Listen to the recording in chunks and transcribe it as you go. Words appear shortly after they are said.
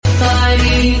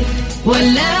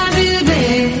ولا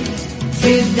بالبيت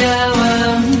في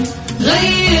الدوام،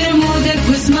 غير مودك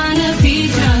واسمعنا في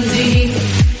ترانزيت.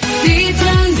 في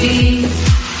ترانزيت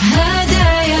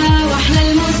هدايا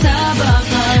واحلى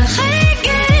المسابقة، خليك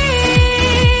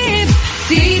قريب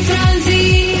في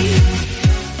ترانزيت.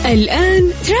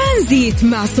 الآن ترانزيت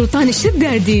مع سلطان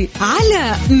الشدادي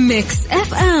على ميكس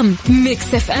اف ام.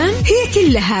 ميكس اف ام هي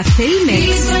كلها في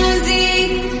الميكس.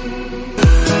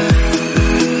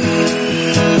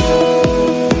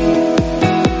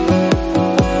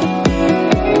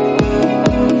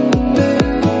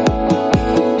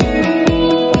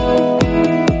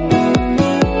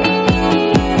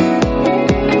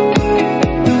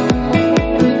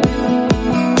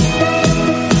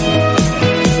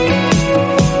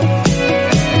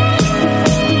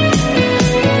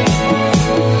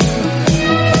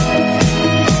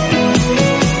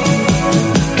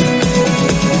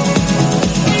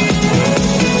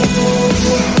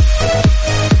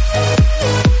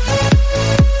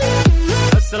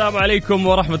 السلام عليكم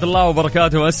ورحمة الله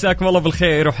وبركاته، مساكم الله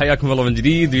بالخير وحياكم الله من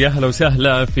جديد، ويا أهلا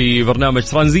وسهلا في برنامج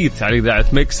ترانزيت على إذاعة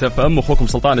ميكس اف ام. أخوكم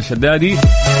سلطان الشدادي،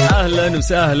 أهلا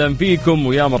وسهلا فيكم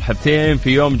ويا مرحبتين في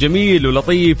يوم جميل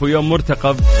ولطيف ويوم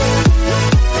مرتقب،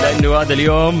 لأنه هذا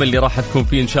اليوم اللي راح تكون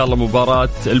فيه إن شاء الله مباراة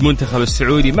المنتخب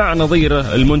السعودي مع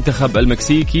نظيره المنتخب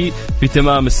المكسيكي في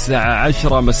تمام الساعة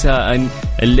 10 مساء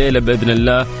الليلة بإذن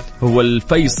الله. هو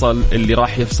الفيصل اللي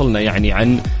راح يفصلنا يعني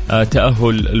عن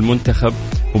تأهل المنتخب،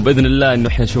 وبإذن الله أنه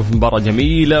احنا نشوف مباراة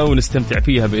جميلة ونستمتع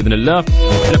فيها بإذن الله.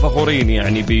 احنا فخورين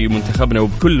يعني بمنتخبنا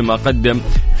وبكل ما قدم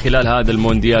خلال هذا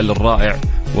المونديال الرائع،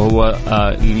 وهو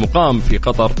المقام في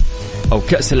قطر، أو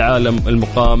كأس العالم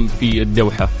المقام في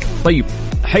الدوحة. طيب،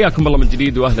 حياكم الله من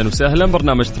جديد وأهلا وسهلا.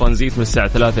 برنامج ترانزيت من الساعة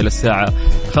 3 إلى الساعة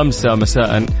 5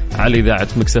 مساء على إذاعة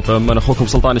ميكس اف ام. أنا أخوكم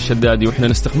سلطان الشدادي، وإحنا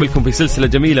نستقبلكم في سلسلة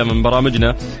جميلة من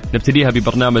برامجنا، نبتديها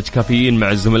ببرنامج كافيين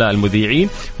مع الزملاء المذيعين،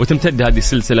 وتمتد هذه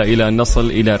السلسلة إلى أن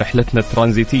نصل إلى رحلتنا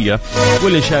الترانزيتية،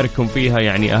 واللي نشارككم فيها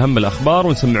يعني أهم الأخبار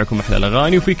ونسمعكم أحلى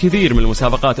الأغاني، وفي كثير من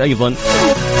المسابقات أيضا.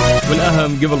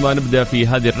 والأهم قبل ما نبدأ في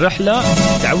هذه الرحلة،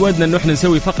 تعودنا أنه احنا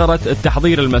نسوي فقرة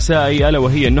التحضير المسائي، ألا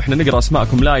وهي أنه احنا نقرأ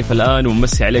أسماءكم لايف الآن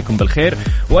ونمسي عليكم بالخير،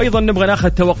 وأيضا نبغى ناخذ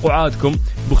توقعاتكم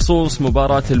بخصوص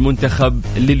مباراة المنتخب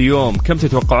لليوم. كم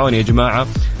تتوقعون يا جماعة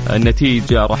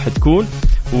النتيجة راح تكون؟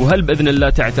 وهل بإذن الله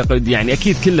تعتقد، يعني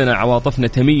أكيد كلنا عواطفنا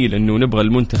تميل أنه نبغى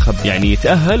المنتخب يعني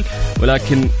يتأهل،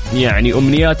 ولكن يعني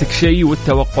أمنياتك شيء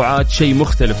والتوقعات شيء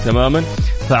مختلف تماما.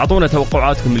 فأعطونا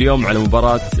توقعاتكم اليوم على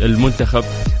مباراة المنتخب،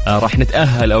 راح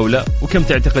نتأهل أو لا، وكم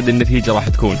تعتقد النتيجة راح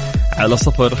تكون؟ على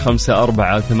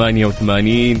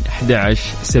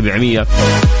 0548811700.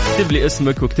 اكتب لي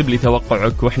اسمك واكتب لي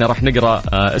توقعك، وإحنا راح نقرأ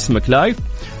اسمك لايف،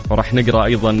 وراح نقرأ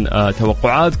أيضا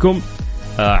توقعاتكم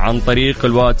عن طريق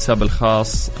الواتساب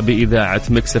الخاص بإذاعة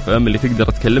ميكس اف ام، اللي تقدر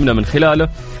تكلمنا من خلاله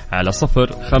على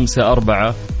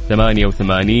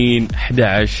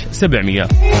 0548811700.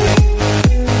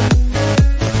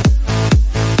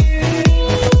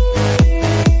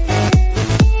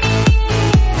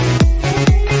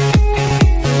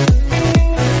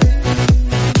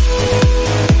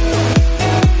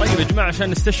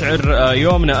 عشان نستشعر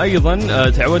يومنا أيضا،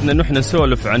 تعودنا أنه احنا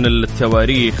نسولف عن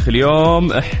التواريخ.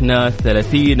 اليوم احنا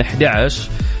 30/11،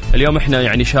 اليوم احنا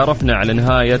يعني شارفنا على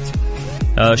نهاية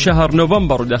شهر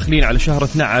نوفمبر وداخلين على شهر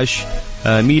 12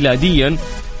 ميلاديا،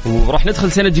 وراح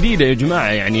ندخل سنة جديدة يا جماعة،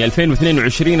 يعني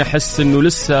 2022. أحس أنه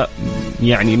لسه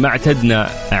يعني ما اعتدنا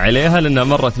عليها لأنها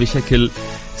مرت بشكل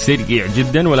سريع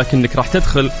جدا، ولكنك راح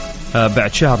تدخل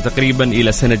بعد شهر تقريبا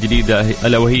إلى سنة جديدة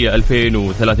ألا وهي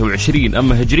 2023.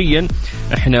 أما هجريا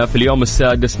احنا في اليوم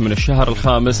السادس من الشهر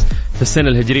الخامس في السنة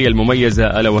الهجرية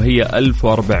المميزة ألا وهي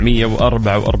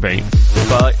 1444.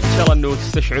 فإن شاء الله أنه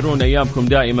تستشعرون أيامكم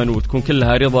دائما وتكون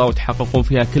كلها رضا وتحققون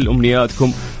فيها كل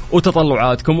أمنياتكم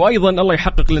وتطلعاتكم، وأيضا الله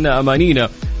يحقق لنا أمانينا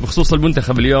بخصوص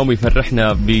المنتخب اليوم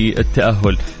ويفرحنا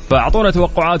بالتأهل. فأعطونا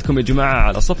توقعاتكم يا جماعة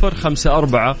على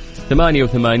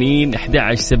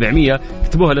 0548811700.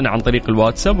 اكتبوها لنا عن طريق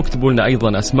الواتساب، واكتبوا لنا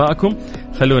أيضا أسماءكم،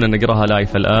 خلونا نقراها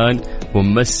لايف الآن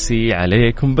ونمسي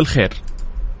عليكم بالخير.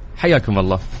 حياكم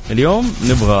الله. اليوم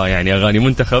نبغى يعني أغاني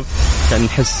منتخب عشان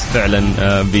نحس فعلا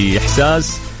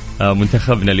بإحساس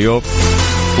منتخبنا اليوم،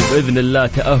 وبإذن الله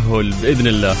تأهل بإذن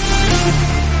الله.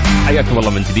 حياكم الله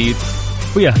من جديد،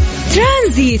 ويا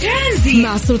ترانزيت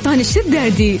مع سلطان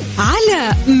الشدادي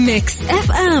على ميكس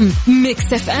اف ام.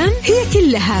 ميكس اف ام هي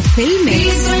كلها في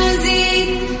الميكس.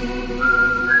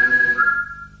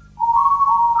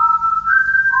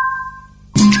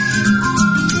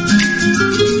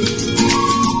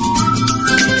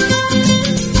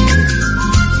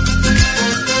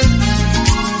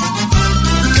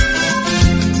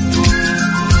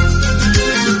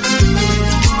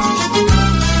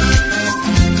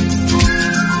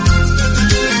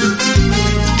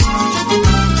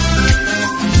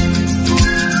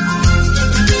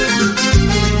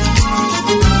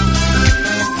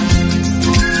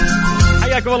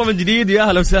 حياكم الله من جديد، يا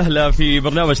أهلا وسهلا في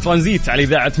برنامج ترانزيت على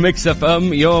إذاعة ميكس اف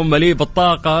ام. يوم مليء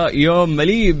بالطاقة، يوم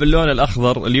مليء باللون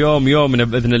الأخضر. اليوم يومنا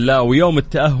بإذن الله، ويوم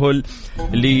التأهل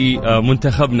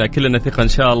لمنتخبنا. كلنا ثقة إن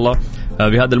شاء الله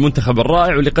بهذا المنتخب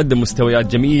الرائع واللي قدم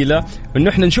مستويات جميلة، إنه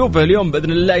إحنا نشوفه اليوم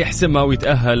بإذن الله يحسمها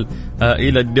ويتأهل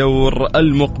إلى الدور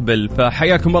المقبل.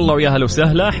 فحياكم الله ويا أهلا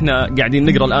وسهلا. إحنا قاعدين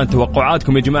نقرأ الآن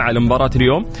توقعاتكم يا جماعة لمباراة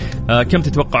اليوم. كم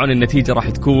تتوقعون النتيجة راح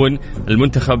تكون؟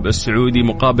 المنتخب السعودي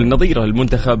مقابل نظيره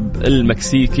المنتخب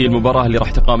المكسيكي، المباراة اللي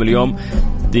راح تقام اليوم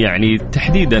يعني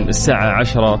تحديدا الساعة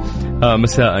 10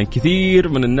 مساء. كثير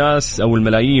من الناس أو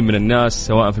الملايين من الناس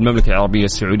سواء في المملكة العربية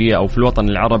السعودية أو في الوطن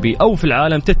العربي أو في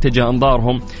العالم تتجه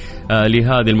أنظارهم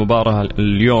لهذه المباراة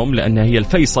اليوم، لأنها هي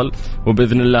الفيصل،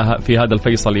 وبإذن الله في هذا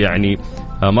الفيصل يعني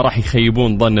ما راح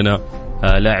يخيبون ظننا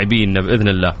لاعبين بإذن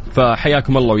الله.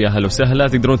 فحياكم الله ويا هلا وسهلا.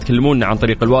 تقدرون تكلمونا عن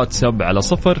طريق الواتساب على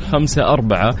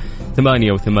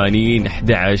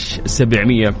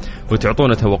 0548811700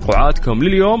 وتعطونا توقعاتكم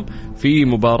لليوم في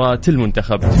مباراة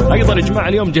المنتخب. أيضا يا جماعة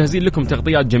اليوم جاهزين لكم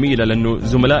تغطيات جميلة، لأنه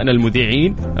زملائنا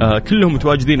المذيعين كلهم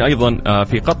متواجدين أيضا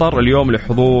في قطر اليوم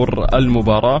لحضور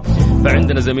المباراة.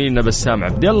 فعندنا زميلنا بسام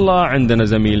عبد الله، عندنا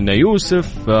زميلنا يوسف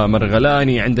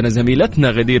مرغلاني، عندنا زميلتنا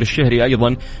غدير الشهري،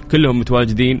 أيضا كلهم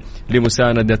متواجدين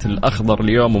لمساندة الأخضر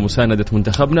اليوم ومساندة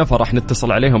منتخبنا. فراح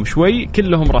نتصل عليهم شوي،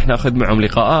 كلهم راح ناخذ معهم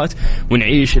لقاءات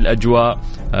ونعيش الأجواء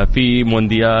في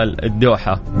مونديال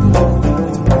الدوحة.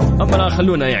 أما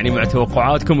خلونا يعني مع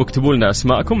توقعاتكم، واكتبوا لنا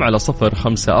أسماءكم على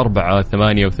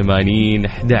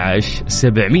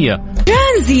 0548811700.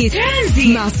 ترانزيت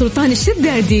مع سلطان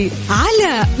الشدادي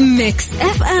على ميكس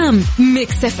اف ام.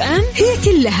 ميكس اف ام هي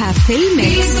كلها في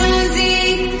الميكس.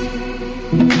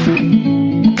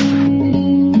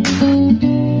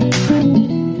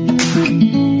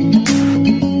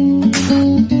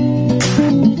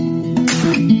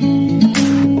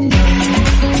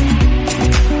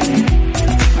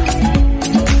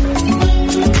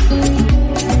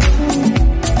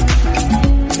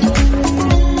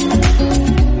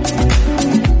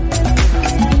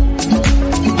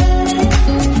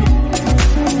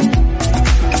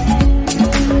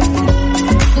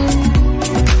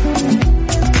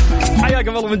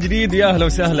 من جديد، يا أهلا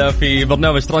وسهلا في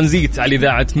برنامج ترانزيت على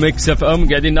إذاعة ميكس اف ام.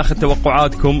 قاعدين ناخذ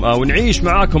توقعاتكم ونعيش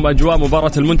معاكم أجواء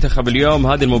مباراة المنتخب اليوم،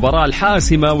 هذه المباراة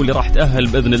الحاسمة واللي راح تأهل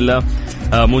بإذن الله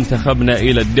منتخبنا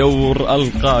إلى الدور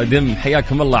القادم.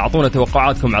 حياكم الله، أعطونا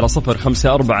توقعاتكم على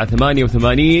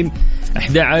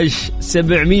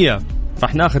 0548811700.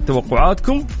 راح ناخذ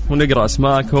توقعاتكم ونقرأ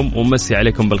أسماءكم ونمسي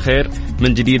عليكم بالخير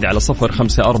من جديد على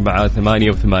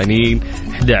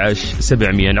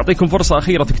 0548811700. نعطيكم فرصة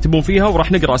أخيرة تكتبون فيها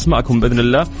وراح نقرأ أسماءكم بإذن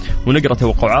الله ونقرأ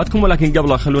توقعاتكم. ولكن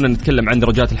قبل خلونا نتكلم عن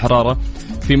درجات الحرارة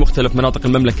في مختلف مناطق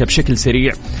المملكة بشكل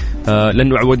سريع،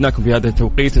 لأنه عودناكم في هذا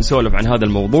التوقيت نسولف عن هذا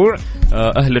الموضوع.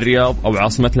 أهل الرياض أو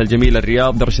عاصمتنا الجميلة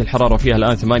الرياض درجة الحرارة فيها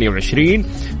الآن 28.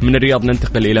 من الرياض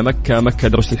ننتقل إلى مكة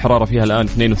درجة الحرارة فيها الآن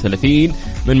 32.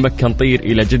 من مكة نطير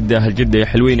إلى جدة. الجدة يا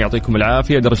حلوين يعطيكم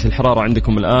العافية، درجة الحرارة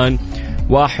عندكم الآن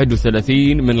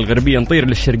 31. من الغربية نطير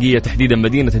للشرقية تحديدا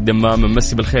مدينة الدمام،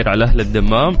 نمسي بالخير على أهل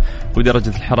الدمام، ودرجة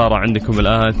الحرارة عندكم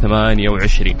الآن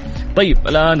 28. طيب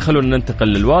الآن خلونا ننتقل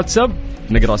للواتساب،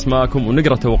 نقرأ اسماءكم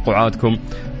ونقرأ توقعاتكم،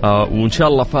 وإن شاء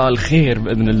الله فال خير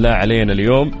بإذن الله علينا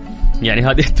اليوم. يعني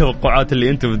هذه التوقعات اللي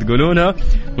أنتم بتقولونها،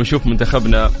 ونشوف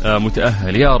منتخبنا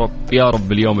متأهل يا رب يا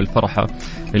رب. اليوم الفرحة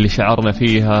اللي شعرنا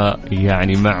فيها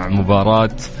يعني مع مباراة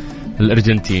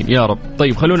الأرجنتين يا رب.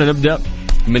 طيب خلونا نبدأ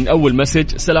من أول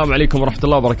مسج. السلام عليكم ورحمة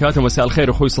الله وبركاته، مساء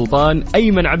الخير أخوي سلطان.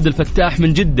 أيمن عبد الفتاح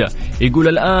من جدة يقول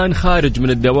الآن خارج من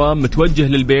الدوام متوجه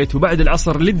للبيت، وبعد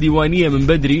العصر للديوانية من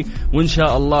بدري، وإن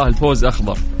شاء الله الفوز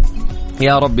أخضر.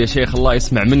 يا رب يا شيخ الله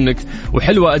يسمع منك.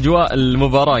 وحلوة أجواء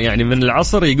المباراة، يعني من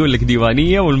العصر يقول لك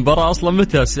ديوانية، والمباراة أصلا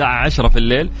متى الساعة 10 في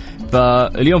الليل.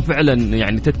 فاليوم فعلا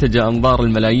يعني تتجه أنظار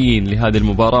الملايين لهذه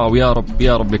المباراة، ويا رب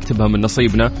يا رب يكتبها من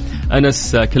نصيبنا.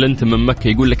 أنس كلنت من مكة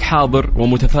يقول لك حاضر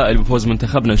ومتفائل بفوز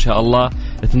منتخبنا إن شاء الله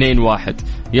 2-1.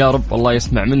 يا رب الله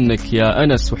يسمع منك يا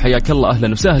أنس، وحياك الله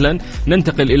أهلا وسهلا.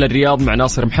 ننتقل إلى الرياض مع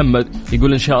ناصر محمد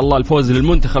يقول إن شاء الله الفوز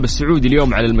للمنتخب السعودي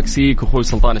اليوم على المكسيك، أخوي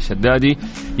سلطان الشدادي.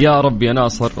 يا رب يا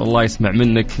ناصر الله يسمع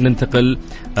منك. ننتقل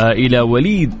إلى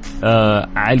وليد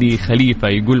علي خليفة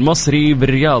يقول مصري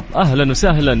بالرياض، أهلا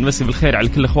وسهلا، مسي بالخير على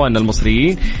كل إخواننا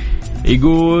المصريين.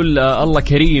 يقول الله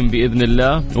كريم بإذن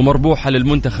الله، ومربوحة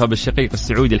للمنتخب الشقيق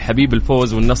السعودي الحبيب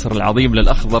الفوز والنصر العظيم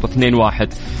للأخضر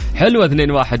 2-1. حلوة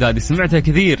 2-1 هذه سمعتها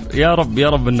كثير. يا رب يا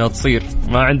رب أنها تصير،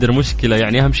 ما عندنا مشكلة،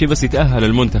 يعني أهم شيء بس يتأهل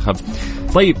المنتخب.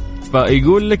 طيب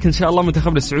فيقول لك إن شاء الله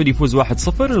منتخبنا السعودي يفوز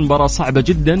 1-0. المباراة صعبة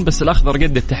جدا بس الأخضر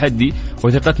قد التحدي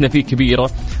وثقتنا فيه كبيرة.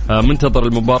 منتظر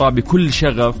المباراة بكل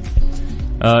شغف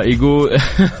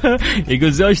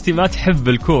يقول زوجتي ما تحب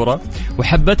الكورة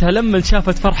وحبتها لما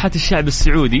شافت فرحة الشعب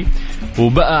السعودي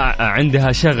وبقى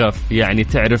عندها شغف يعني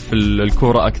تعرف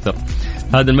الكورة أكثر.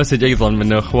 هذا المسج أيضا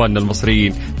من أخواننا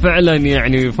المصريين. فعلا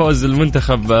يعني فوز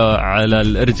المنتخب على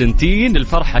الأرجنتين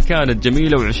الفرحة كانت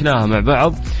جميلة وعشناها مع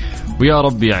بعض، ويا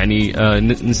رب يعني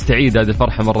نستعيد هذه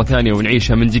الفرحة مرة ثانية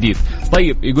ونعيشها من جديد.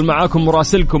 طيب يقول معاكم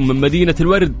مراسلكم من مدينة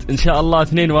الورد إن شاء الله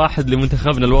 2-1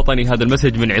 لمنتخبنا الوطني. هذا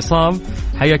المسج من عصام،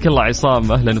 حياك الله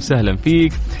عصام، أهلا وسهلا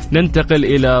فيك. ننتقل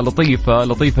إلى لطيفة.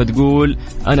 لطيفة تقول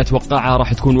أنا أتوقعها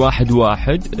راح تكون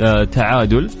 1-1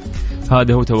 تعادل.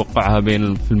 هذا هو توقعها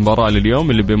بين في المباراة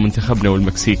اليوم اللي بين منتخبنا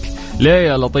والمكسيك. ليه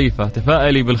يا لطيفة؟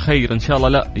 تفائلي بالخير إن شاء الله،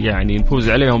 لا يعني نفوز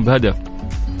عليهم بهدف.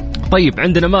 طيب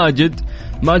عندنا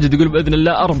ماجد يقول بإذن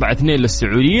الله 4-2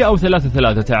 للسعودية أو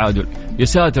 3-3 تعادل. يا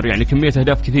ساتر، يعني كمية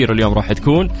أهداف كثيرة اليوم راح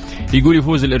تكون. يقول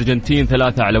يفوز الأرجنتين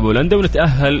 3 على بولندا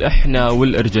ونتأهل إحنا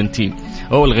والأرجنتين.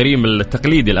 الغريم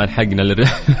التقليدي الآن حقنا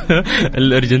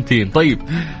الأرجنتين. طيب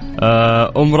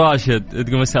أم راشد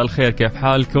تقول مساء الخير كيف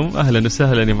حالكم؟ أهلا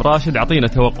وسهلا يا أم راشد، أعطينا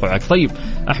توقعك. طيب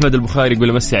أحمد البخاري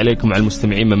يقول مسي عليكم على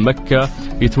المستمعين من مكة،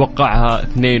 يتوقعها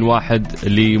 2-1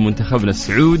 لمنتخبنا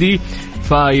السعودي.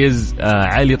 فايز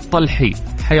علي الطلحي،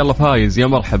 حيا الله فايز، يا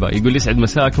مرحبا، يقول يسعد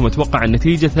مساكم، أتوقع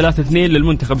النتيجة 3-2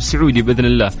 للمنتخب السعودي بإذن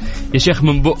الله. يا شيخ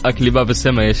من بؤك لباب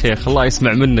السماء يا شيخ، الله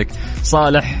يسمع منك.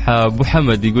 صالح أبو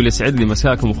حمد يقول يسعد لي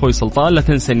مساكم أخوي سلطان، لا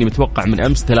تنسى أني متوقع من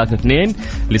أمس 3-2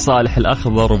 لصالح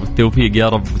الأخضر، وبالتوفيق يا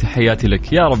رب، وتحياتي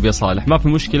لك. يا رب يا صالح، ما في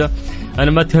مشكلة،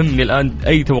 أنا ما تهمني الآن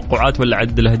أي توقعات ولا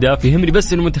عدد الأهداف، يهمني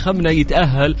بس إنه منتخبنا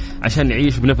يتأهل عشان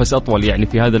نعيش بنفس أطول يعني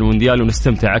في هذا المونديال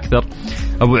ونستمتع أكثر.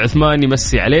 أبو عثمان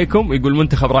يمسي عليكم، يقول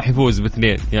المنتخب راح يفوز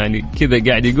ب2، يعني كذا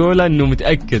قاعد يقول إنه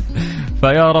متأكد.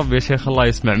 فيا رب يا شيخ الله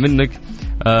يسمع منك.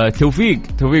 توفيق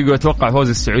وأتوقع فوز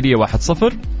السعودية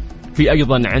 1-0. في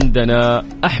أيضا عندنا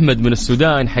أحمد من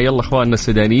السودان، حيا الله إخواننا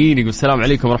السودانيين، يقول السلام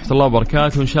عليكم ورحمة الله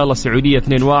وبركاته، إن شاء الله السعودية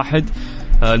 2-1.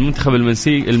 المنتخب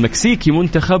المكسيكي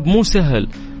منتخب مو سهل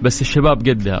بس الشباب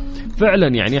قدها فعلا،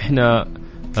 يعني احنا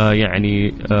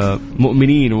يعني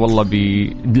مؤمنين والله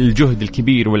بالجهد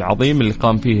الكبير والعظيم اللي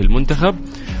قام فيه المنتخب،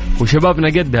 وشبابنا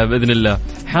قدها بإذن الله.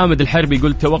 حامد الحربي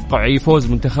يقول توقع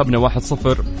يفوز منتخبنا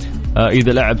 1-0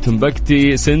 إذا لعب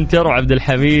تنبكتي سنتر وعبد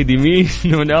الحميد يمين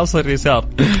وناصر يسار.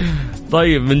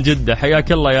 طيب من جدة،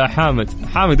 حياك الله يا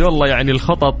حامد والله يعني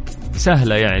الخطط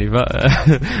سهلة يعني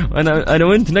أنا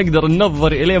وأنت نقدر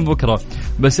ننظر إلين بكرة،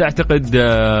 بس أعتقد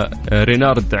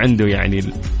رينارد عنده يعني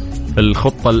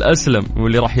الخطة الأسلم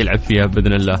واللي راح يلعب فيها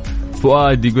بإذن الله.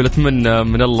 فؤاد يقول أتمنى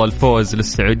من الله الفوز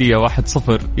للسعودية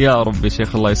 1-0 يا رب يا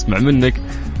شيخ الله يسمع منك.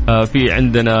 في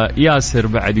عندنا ياسر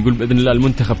بعد يقول بإذن الله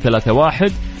المنتخب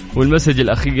 3-1. والمسج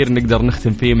الأخير نقدر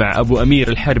نختم فيه مع أبو أمير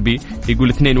الحربي، يقول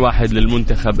 2-1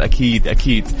 للمنتخب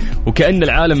أكيد، وكأن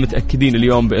العالم متأكدين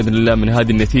اليوم بإذن الله من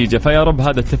هذه النتيجة. فيا رب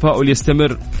هذا التفاؤل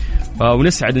يستمر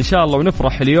ونسعد إن شاء الله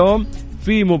ونفرح اليوم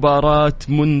في مباراة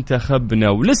منتخبنا.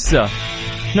 ولسه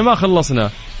احنا ما خلصنا،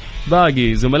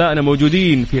 باقي زملائنا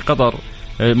موجودين في قطر،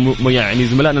 يعني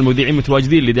زملائنا المذيعين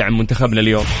متواجدين لدعم منتخبنا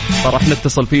اليوم، فراح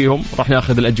نتصل فيهم، راح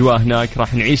ناخذ الأجواء هناك،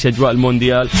 راح نعيش أجواء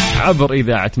المونديال عبر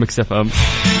إذاعة ميكس اف ام.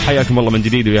 حياكم الله من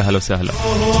جديد ويا هلا وسهلا.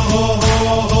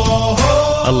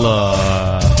 الله،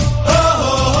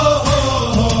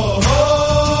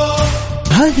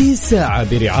 هذه الساعة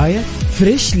برعاية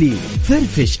فريشلي،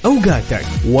 فرفش أوقاتك،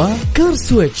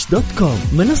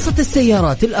 وكارسويتش.com منصة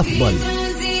السيارات الأفضل.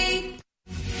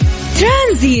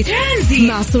 ترانزيت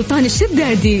مع سلطان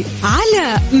الشدادي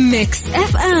على ميكس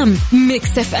اف ام.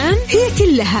 ميكس اف ام هي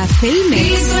كلها في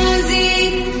الميكس.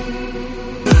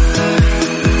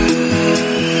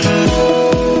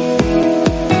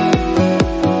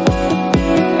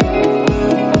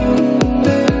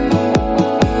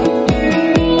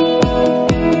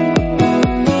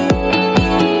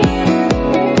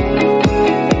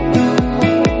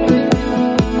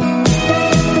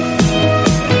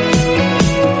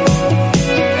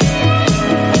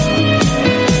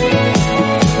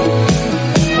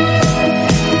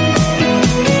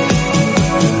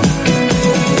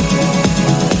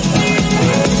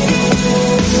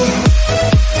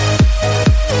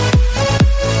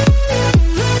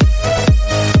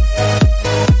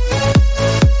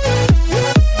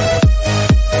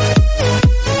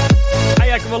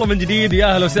 من جديد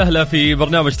يا أهلا وسهلا في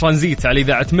برنامج ترانزيت على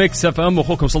إذاعة ميكس اف ام،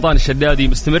 أخوكم سلطان الشدادي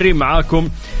مستمرين معاكم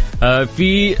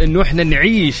في إنه إحنا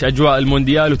نعيش أجواء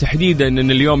المونديال، وتحديدا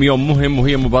إن اليوم يوم مهم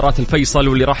وهي مباراة الفيصل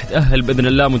واللي راح تأهل بإذن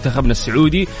الله منتخبنا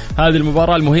السعودي. هذه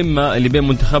المباراة المهمة اللي بين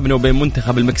منتخبنا وبين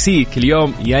منتخب المكسيك،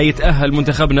 اليوم يا يتأهل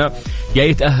منتخبنا يا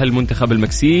يتأهل منتخب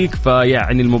المكسيك،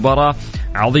 فيعني المباراة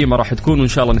عظيمة راح تكون وإن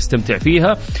شاء الله نستمتع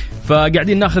فيها.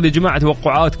 فقاعدين ناخذ يا جماعة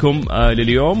توقعاتكم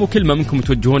لليوم، وكلمة منكم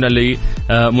توجهونها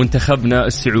لمنتخبنا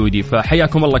السعودي.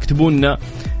 فحياكم الله، اكتبوا لنا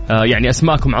يعني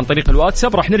أسماءكم عن طريق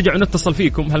الواتساب، راح نرجع ونتصل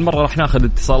فيكم. هالمرة راح ناخذ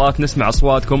اتصالات، نسمع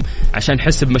أصواتكم عشان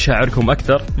نحس بمشاعركم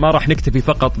أكثر، ما راح نكتفي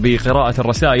فقط بقراءة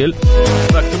الرسائل.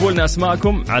 فاكتبوا لنا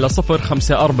أسماءكم على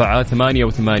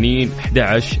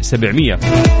 0548811700.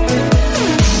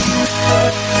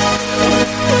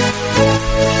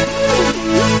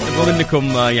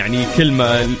 منكم يعني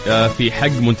كلمة في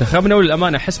حق منتخبنا.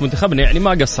 وللأمانة أحس منتخبنا يعني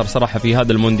ما قصر صراحة في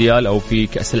هذا المونديال أو في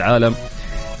كأس العالم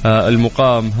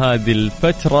المقام هذه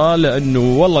الفترة، لأنه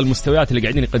والله المستويات اللي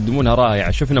قاعدين يقدمونها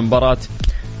رائعة. شفنا مباراة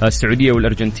السعودية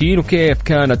والأرجنتين وكيف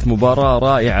كانت مباراة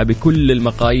رائعة بكل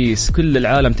المقاييس، كل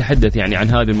العالم تحدث يعني عن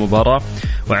هذه المباراة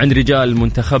وعن رجال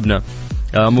منتخبنا.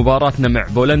 مباراتنا مع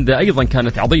بولندا أيضا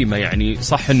كانت عظيمة، يعني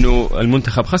صح أنه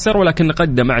المنتخب خسر ولكن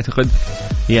قدم أعتقد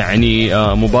يعني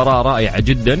مباراة رائعة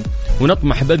جدا،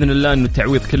 ونطمح بإذن الله أنه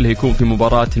التعويض كله يكون في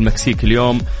مباراة المكسيك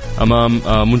اليوم أمام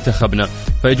منتخبنا.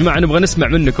 فيا جماعة نبغى نسمع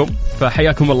منكم،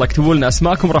 فحياكم الله اكتبوا لنا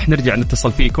أسماءكم، راح نرجع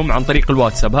نتصل فيكم عن طريق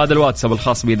الواتساب. هذا الواتساب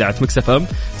الخاص بإذاعة ميكس اف ام،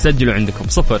 سجلوا عندكم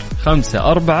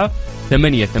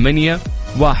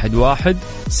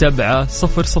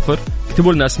 0548811700.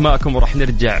 اكتبوا لنا أسماءكم وراح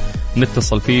نرجع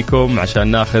نتصل فيكم عشان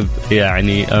ناخذ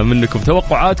يعني منكم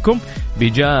توقعاتكم،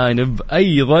 بجانب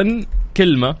أيضا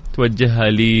كلمة توجهها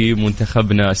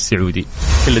لمنتخبنا السعودي.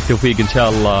 كل التوفيق إن شاء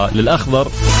الله للأخضر،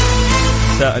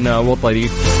 ساءنا وطني،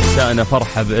 ساءنا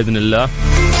فرحة بإذن الله،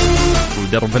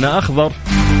 ودربنا أخضر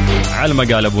على ما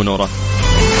قال أبو نورة.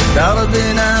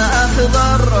 دربنا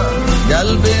أخضر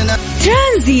قلبنا.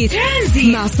 ترانزيت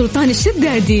مع سلطان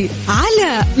الشدادي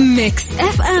على ميكس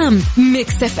اف ام.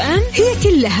 ميكس اف ام هي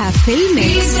كلها في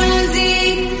الميكس.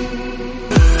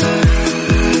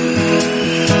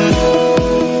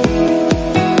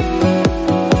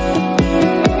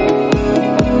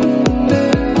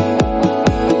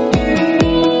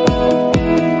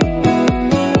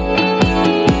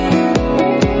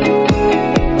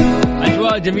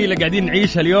 جميلة قاعدين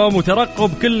نعيشها اليوم، وترقب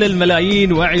كل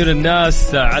الملايين وأعين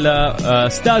الناس على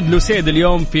استاد لوسيد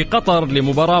اليوم في قطر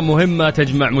لمباراة مهمة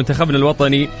تجمع منتخبنا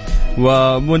الوطني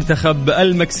ومنتخب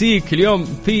المكسيك. اليوم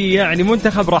في يعني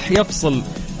منتخب راح يفصل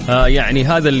يعني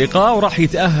هذا اللقاء وراح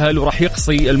يتأهل وراح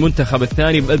يقصي المنتخب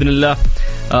الثاني بإذن الله.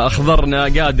 أخضرنا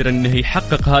قادر أنه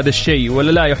يحقق هذا الشيء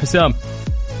ولا لا يا حسام؟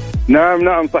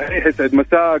 نعم صحيح. يسعد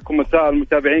مساكم ومساء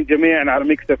المتابعين جميعا على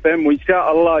ميكس اف ام، وإن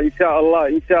شاء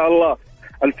الله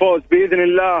الفوز بإذن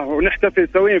الله، ونحتفل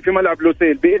سويا في ملعب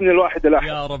لوسيل بإذن الواحد الأحد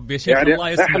يا رب يا شيخ. يعني الله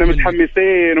يسمع احنا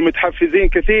متحمسين ومتحفزين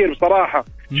كثير بصراحة.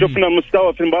 شفنا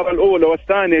مستوى في المباراة الأولى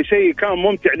والثانية، شيء كان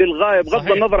ممتع للغاية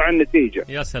بغض النظر عن النتيجة.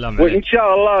 يا سلام عليك. وإن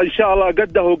شاء الله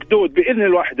قده وقدود بإذن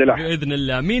الواحد الأحد بإذن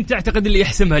الله. مين تعتقد اللي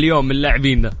يحسمها اليوم من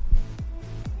اللاعبين؟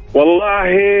 والله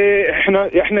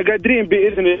احنا قادرين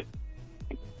بإذن الله.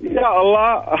 يا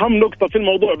الله أهم نقطة في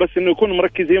الموضوع بس إنه يكونوا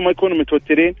مركزين ما يكونوا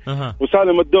متوترين.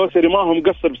 وسالم الدوسري ما هو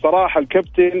مقصر بصراحة،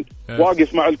 الكابتن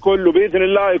واقف مع الكل، وبإذن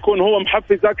الله يكون هو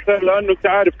محفز أكثر، لأنه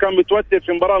تعرف كان متوتر في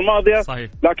المباراة الماضية. صحيح.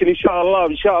 لكن إن شاء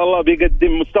الله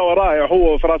بيقدم مستوى رائع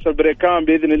هو وفراس البريكان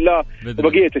بإذن الله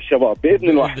وبقية الشباب بإذن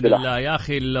الله. يا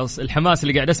أخي الحماس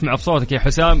اللي قاعد أسمعه في صوتك يا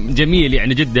حسام جميل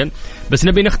يعني جدا، بس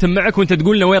نبي نختم معك وأنت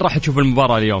تقول لنا وين راح تشوف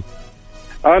المباراة اليوم.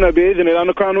 أنا بإذن الله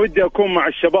أنا كان ودي أكون مع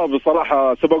الشباب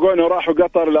بصراحة، سبقوني وراحوا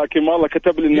قطر لكن ما الله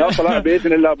كتب لي إني أطلع.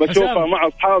 بإذن الله بشوفها مع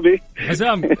أصحابي.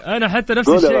 حسام أنا حتى نفس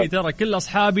الشيء ترى، كل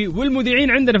أصحابي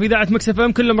والمذيعين عندنا في إذاعة ميكس اف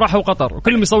ام كلهم راحوا قطر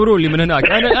وكلهم يصورون لي من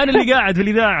هناك. أنا اللي قاعد في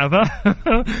الإذاعة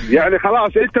يعني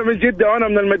خلاص أنت من جدة وأنا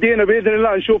من المدينة، بإذن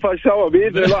الله نشوفها سوا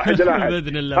بإذن الله واحد الأحد.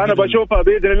 بإذن الله أنا بشوفها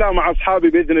بإذن الله مع أصحابي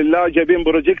بإذن الله، جايبين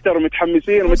بروجيكتور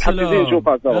ومتحمسين ومتحفزين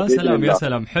نشوفها سوا. يا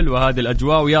سلام حلوة هذه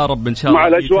الأجواء، ويا رب إن شاء الله مع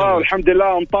الأجواء والحمد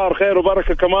لله أمطار خير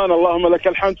بركة كمان، اللهم لك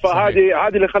الحمد.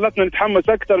 فهذه اللي خلتنا نتحمس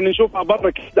أكثر إن نشوفها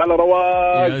برا على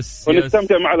رواق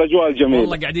ونستمتع مع الأجواء الجميلة.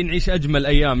 والله قاعدين نعيش أجمل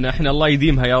أيامنا إحنا، الله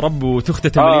يديمها يا رب،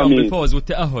 وتختتم اليوم بالفوز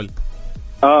والتأهل.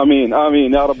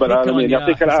 آمين يا رب العالمين.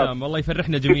 يعطيك العافية. والله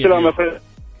يفرحنا جميعا.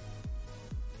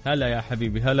 هلا يا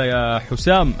حبيبي، هلا يا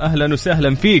حسام، أهلا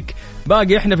وسهلا فيك.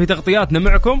 باقي إحنا في تغطياتنا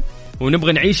معكم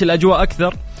ونبغى نعيش الأجواء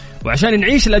أكثر، وعشان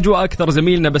نعيش الأجواء أكثر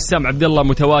زميلنا بسام عبد الله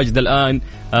متواجد الآن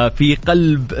في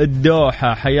قلب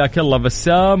الدوحة. حياك الله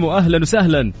بسام وأهلا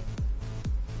وسهلا.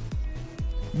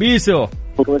 بيسو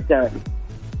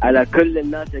على كل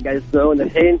الناس اللي قاعد يسمعون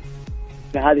الحين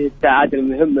في هذه الساعات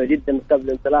المهمة جدا قبل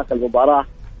انطلاق المباراة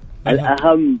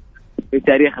الأهم في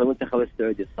تاريخ المنتخب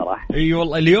السعودي الصراحة. اي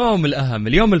والله اليوم الأهم،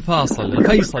 اليوم الفاصل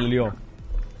الفيصل اليوم.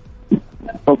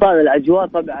 سلطان الأجواء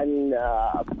طبعا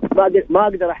ما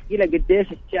أقدر أحكي لك قديش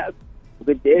الشعب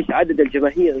وقد إيش عدد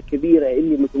الجماهير الكبيرة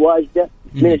اللي متواجدة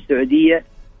من السعودية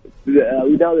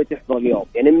وناوية تحضر اليوم.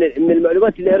 يعني من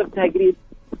المعلومات اللي عرفتها قريب،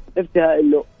 عرفتها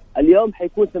إنه اليوم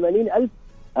حيكون 80,000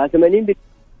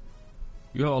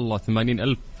 يا الله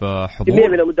 80,000 جميع حضور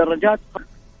من المدرجات.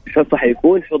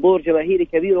 فحيكون حضور جماهيري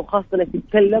كبير، وخاصة انك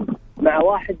تتكلم مع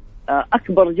واحد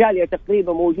اكبر جالية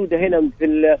تقريبا موجودة هنا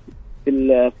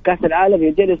في كأس العالم، هي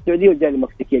الجالية السعودية والجالية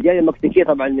المكسيكية. الجالية المكسيكية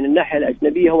طبعا من الناحية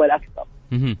الأجنبية هو الأكثر،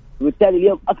 وبالتالي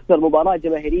اليوم أكثر مباراة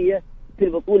جماهيرية في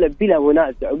البطولة بلا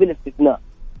منازع وبلا استثناء.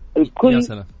 الكل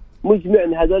مجمع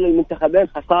ان هذول المنتخبين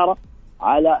خسارة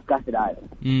على كأس العالم.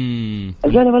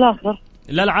 الجانب الآخر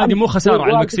لا عادي، مو خسارة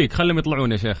على المكسيك، خلهم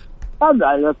يطلعون يا شيخ.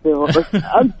 طبعا بس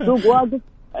أمس سوق واقف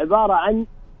عبارة عن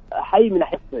حي من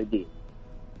حي السعودية.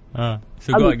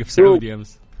 سوق واقف سعودي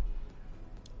أمس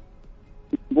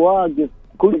واقف،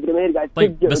 كل الجماهير قاعد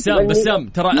طيب بسام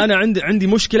ترى أنا عندي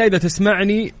مشكلة إذا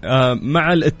تسمعني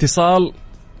مع الاتصال،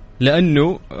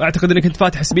 لأنه أعتقد أنك كنت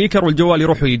فاتح سبيكر والجوال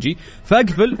يروح ويجي،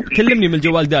 فأقفل كلمني من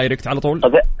الجوال دايركت على طول.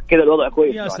 كذا الوضع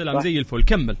كويس. يا سلام زي الفل،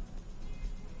 كمل.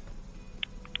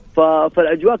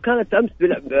 فالأجواء كانت أمس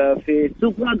في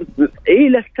سوق واقف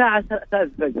إلى الساعة 3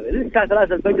 الفجر، إلى الساعة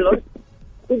 3 الفجر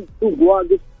كل سوق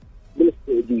واقف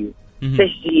بالسعودية،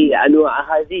 تشجيع أنواع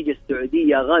هزيج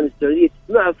السعودية، أغاني السعودية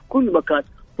تسمعها في كل مكان،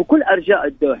 في كل أرجاء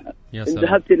الدوحة. إن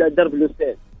ذهبت إلى درب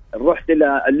الحسين، رحت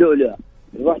إلى اللؤلؤة،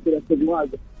 رحت إلى سوق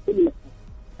واقف،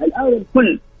 الآن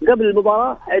الكل قبل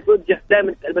المباراة حيتوجه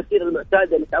دائما المسيرة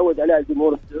المعتادة اللي تعود عليها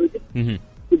الجمهور السعودي.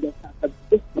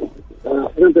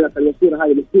 ننطلق المسيرة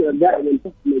هذه مسيرة دائما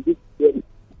تحمل جدا.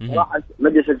 صراحة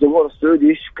مجلس الجمهور السعودي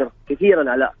يشكر كثيرا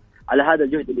على هذا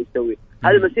الجهد اللي يسويه.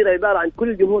 هذه المسيرة عبارة عن كل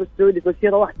الجمهور السعودي في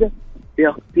مسيرة واحدة،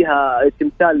 فيها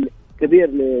تمثال كبير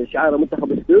لشعار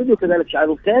المنتخب السعودي وكذلك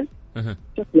شعار الخيل.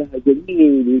 شكلها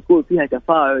جميل ويكون فيها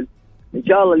تفاعل. إن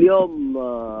شاء الله اليوم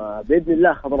بإذن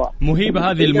الله خضراء.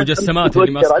 مهيبة هذه المجسمات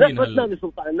اللي ماسكينها.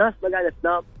 الناس ما قاعدة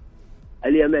تنام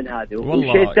اليمين هذه.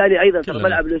 والشيء الثاني أيضا ترى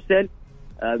ملعب لوسيل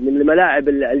من الملاعب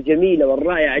الجميلة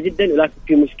والرائعة جدا، ولكن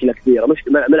في مشكلة كبيرة،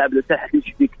 ملعب لوسيل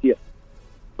حتمشي فيه كثير،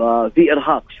 ففي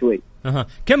إرهاق شوي.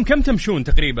 كم تمشون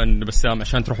تقريبا بسام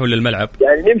عشان تروحون للملعب؟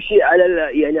 يعني نمشي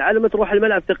على ما تروح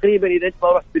الملعب تقريبا، إذا أنت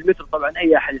ما رحت بالمترو، طبعا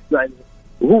أي أحد يسمعني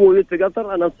وهو موجود في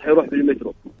قطر أنا أنصح يروح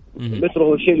بالمترو. المترو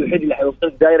هو الشيء الوحيد اللي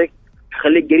حيوصلك دايركت،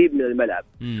 يخليك قريب من الملعب.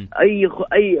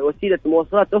 أي وسيلة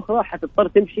مواصلات أخرى حتضطر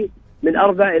تمشي من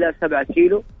 4 إلى 7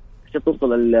 كيلو عشان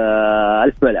توصل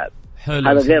الملعب.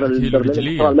 هذا غير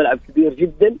الملعب كبير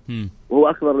جدا، وهو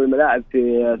أكبر من الملاعب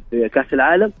في كأس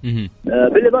العالم.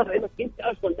 بالإضافة إنك أنت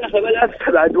أصلا داخل ملعب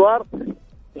 7 أدوار،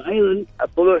 فأيضا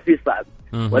الطلوع فيه صعب.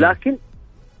 ولكن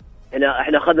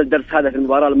إحنا أخذنا الدرس هذا في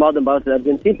المباراة الماضية، مباراة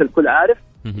الأرجنتين، فالكل عارف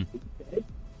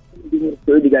الجمهور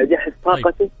السعودي قاعد يحس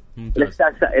طاقته إلى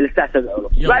الساعة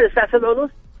 7:30. بعد الساعة 7:30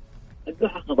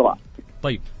 الدوحة خضراء.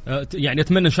 طيب يعني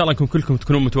أتمنى إن شاء الله أنكم كلكم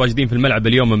تكونوا متواجدين في الملعب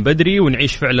اليوم من بدري،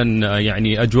 ونعيش فعلا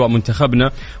يعني أجواء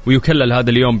منتخبنا، ويكلل هذا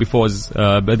اليوم بفوز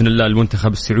بإذن الله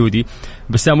المنتخب السعودي.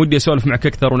 بس أنا ودي أسولف معك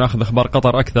أكثر ونأخذ أخبار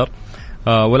قطر أكثر،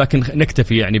 ولكن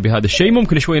نكتفي يعني بهذا الشيء.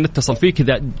 ممكن شوي نتصل فيك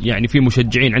إذا يعني في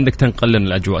مشجعين عندك تنقل لنا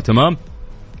الأجواء. تمام.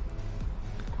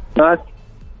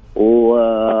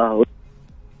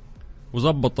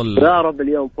 وزبط يا رب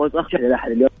اليوم فوز أخشى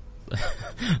لأحد اليوم.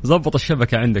 زبط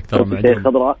الشبكة عندك ترى معجون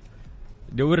خضراء.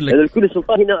 دور لك الكل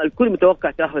سلطان هنا، الكل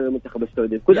متوقع تأخذ المنتخب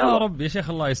السعودي. الكل يا رب يا شيخ،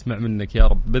 الله يسمع منك يا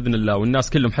رب بإذن الله. والناس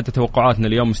كلهم حتى توقعاتنا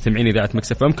اليوم مستمعين إذاعة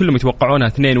مكس اف ام كلهم يتوقعونها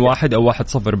 2-1 أو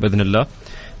 1-0 بإذن الله.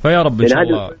 فيا رب إن شاء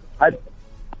الله.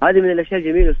 هذه من الأشياء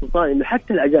الجميلة سلطان، إنه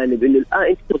حتى الأجانب إنه الآن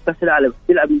أنت تروح كأس العالم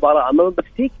تلعب مباراة أمام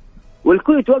المكسيك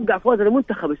والكل يتوقع فوز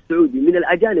المنتخب السعودي من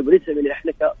الأجانب، وليس من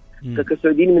إحنا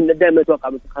كسعوديين من دائما نتوقع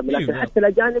منتخبنا، لكن حتى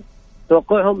الأجانب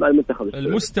توقعهم على المنتخب السعودي.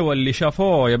 المستوى اللي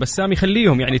شافوه يا بسام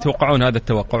يخليهم يعني يتوقعون هذا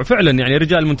التوقع فعلا. يعني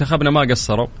رجال منتخبنا ما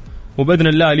قصروا، وبإذن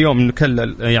الله اليوم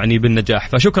نكلل يعني بالنجاح.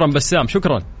 فشكرا بسام،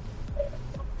 شكرا.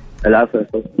 العفو.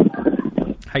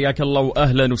 حياك الله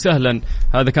وأهلا وسهلا.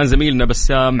 هذا كان زميلنا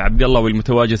بسام عبد الله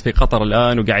والمتواجد في قطر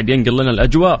الآن، وقاعد ينقل لنا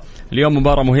الأجواء. اليوم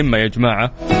مباراة مهمة يا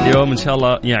جماعة، اليوم إن شاء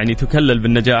الله يعني تكلل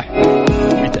بالنجاح،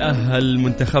 يتأهل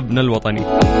منتخبنا الوطني.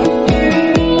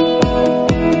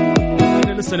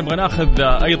 لسه نبغى ناخذ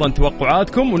أيضا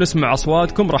توقعاتكم ونسمع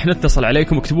أصواتكم. راح نتصل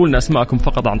عليكم، اكتبوا لنا أسماءكم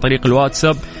فقط عن طريق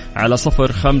الواتساب على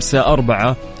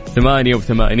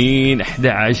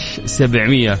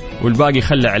 0548811700 والباقي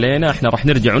خلى علينا. احنا راح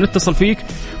نرجع ونتصل فيك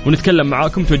ونتكلم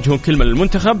معاكم، توجهون كلمة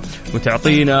للمنتخب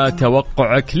وتعطينا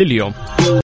توقعك لليوم.